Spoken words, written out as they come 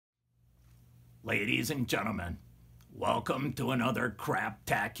Ladies and gentlemen, welcome to another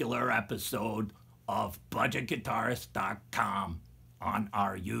craptacular episode of budgetguitarist.com on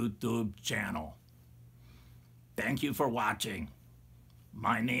our YouTube channel. Thank you for watching.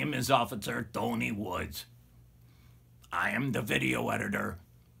 My name is Officer Tony Woods. I am the video editor,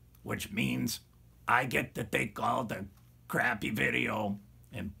 which means I get to take all the crappy video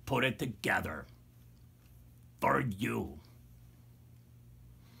and put it together for you.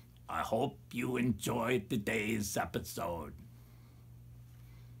 I hope you enjoyed today's episode.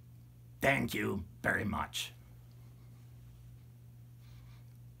 Thank you very much.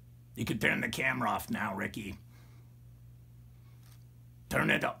 You can turn the camera off now, Ricky.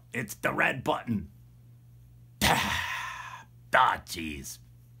 Turn it up. It's the red button. Ah, jeez.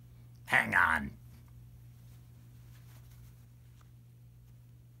 Hang on.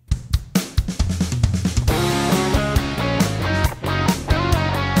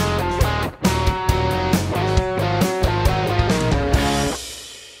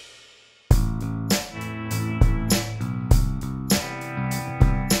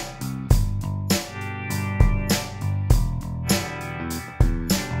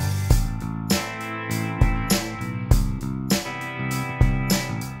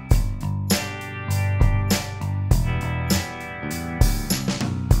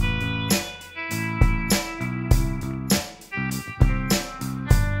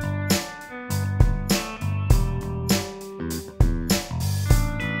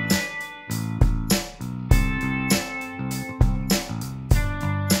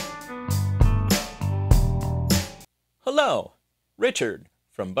 Hello, Richard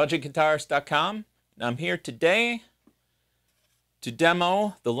from budgetguitarist.com, and I'm here today to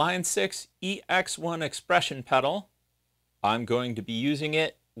demo the Line 6 EX1 expression pedal. I'm going to be using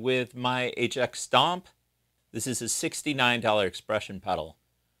it with my HX Stomp. This is a $69 expression pedal.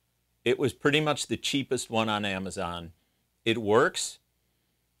 It was pretty much the cheapest one on Amazon. It works.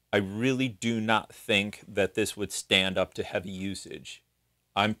 I really do not think that this would stand up to heavy usage.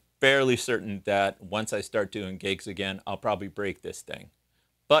 I'm fairly certain that once I start doing gigs again, I'll probably break this thing.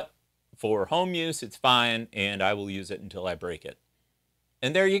 But for home use, it's fine, and I will use it until I break it.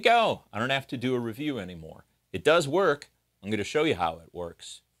 And there you go. I don't have to do a review anymore. It does work. I'm going to show you how it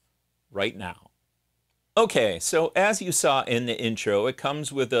works right now. Okay, so as you saw in the intro, it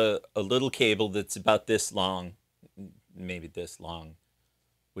comes with a little cable that's about this long, maybe this long,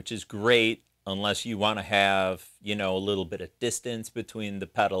 which is great. Unless you want to have, you know, a little bit of distance between the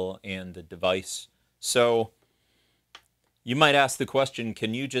pedal and the device. So you might ask the question,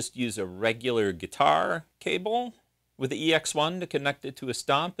 can you just use a regular guitar cable with the EX1 to connect it to a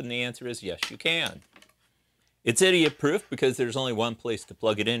Stomp? And the answer is yes, you can. It's idiot-proof because there's only one place to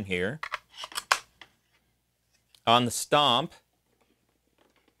plug it in here. On the Stomp,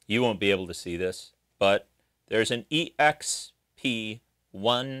 you won't be able to see this, but there's an EXP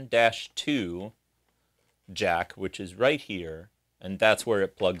 1-2 jack, which is right here, and that's where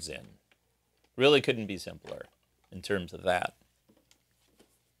it plugs in. Really couldn't be simpler in terms of that.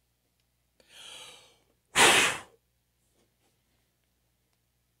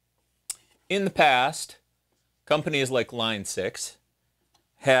 In the past, companies like Line 6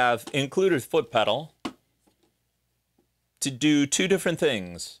 have included foot pedal to do two different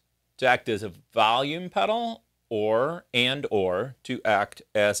things: to act as a volume pedal or to act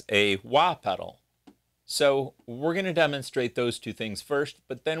as a wah pedal. So we're going to demonstrate those two things first,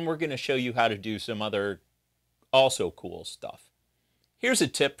 but then we're going to show you how to do some other also cool stuff. Here's a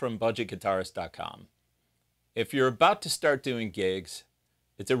tip from budgetguitarist.com. If you're about to start doing gigs,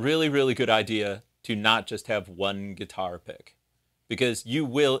 it's a really, really good idea to not just have one guitar pick, because you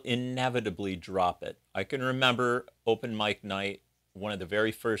will inevitably drop it. I can remember open mic night, one of the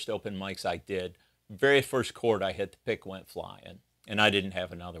very first open mics I did, very first chord I hit, the pick went flying, and I didn't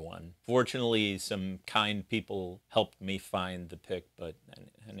have another one. Fortunately, some kind people helped me find the pick, but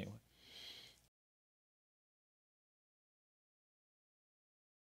anyway.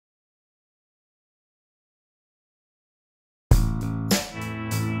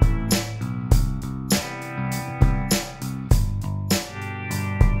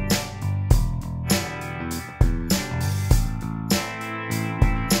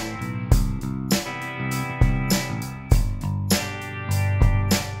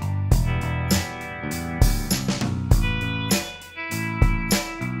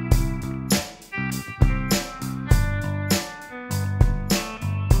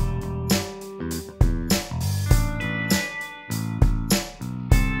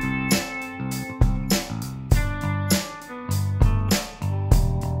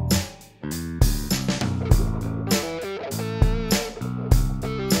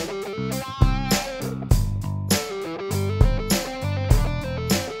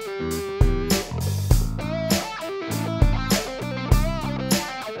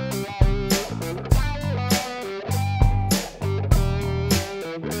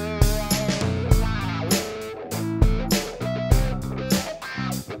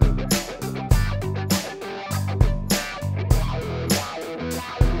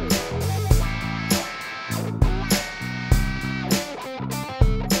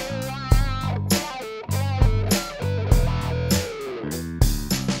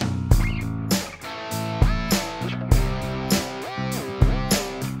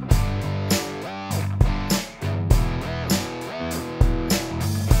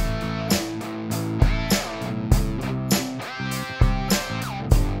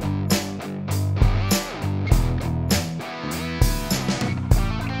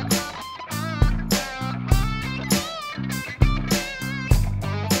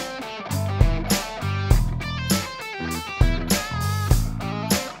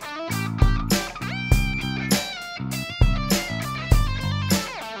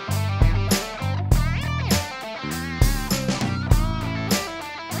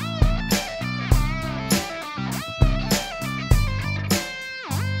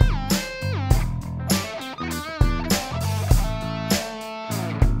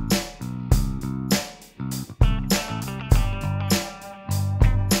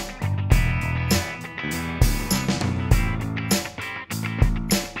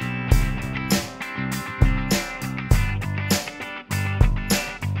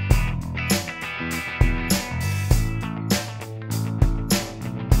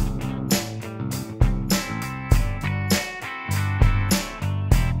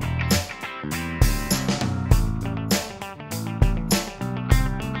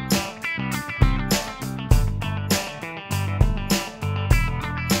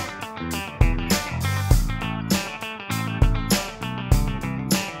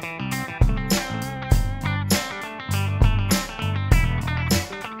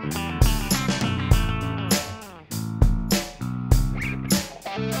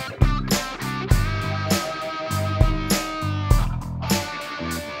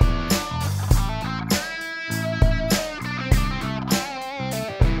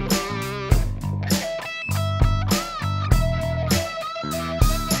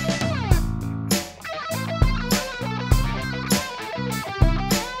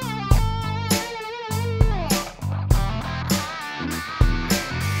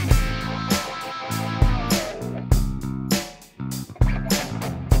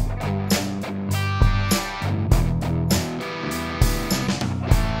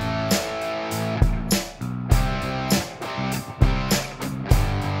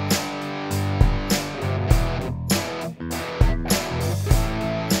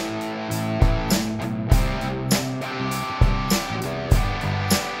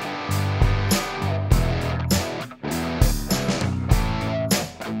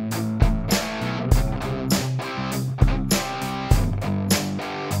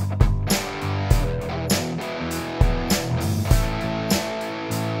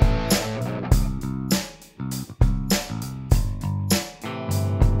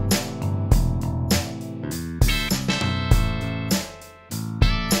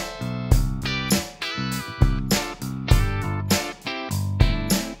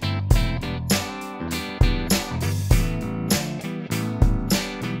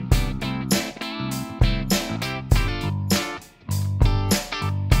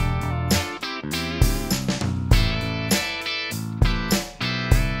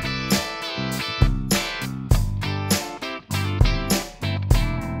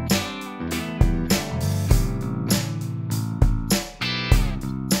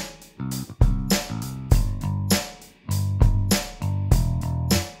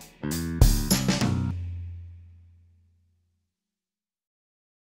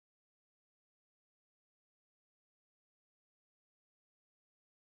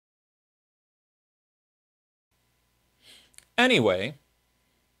 Anyway,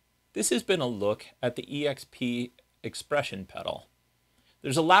 this has been a look at the EXP expression pedal.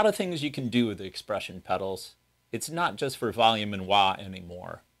 There's a lot of things you can do with the expression pedals. It's not just for volume and wah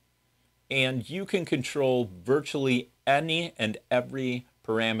anymore. And you can control virtually any and every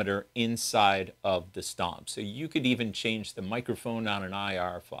parameter inside of the stomp. So you could even change the microphone on an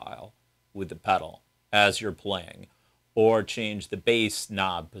IR file with the pedal as you're playing, or change the bass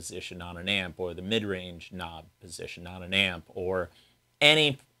knob position on an amp, or the mid-range knob position on an amp, or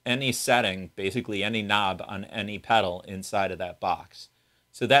any setting, basically any knob on any pedal inside of that box.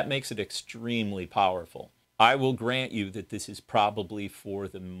 So that makes it extremely powerful. I will grant you that this is probably for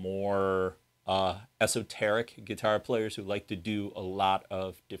the more esoteric guitar players who like to do a lot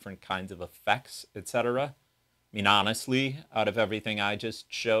of different kinds of effects, etc. I mean, honestly, out of everything I just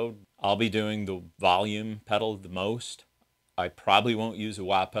showed, I'll be doing the volume pedal the most. I probably won't use a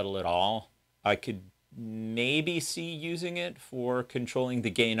wah pedal at all. I could maybe see using it for controlling the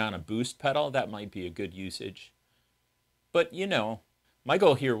gain on a boost pedal. That might be a good usage. But, you know, my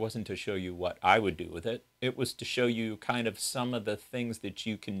goal here wasn't to show you what I would do with it. It was to show you kind of some of the things that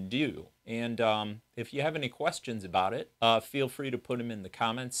you can do. And if you have any questions about it, feel free to put them in the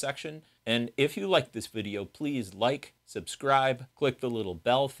comments section. And if you like this video, please like, subscribe, click the little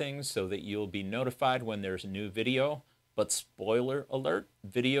bell thing so that you'll be notified when there's a new video. But spoiler alert,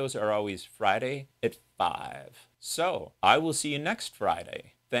 videos are always Friday at 5. So I will see you next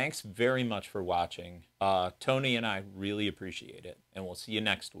Friday. Thanks very much for watching. Tony and I really appreciate it, and we'll see you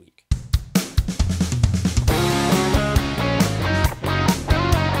next week.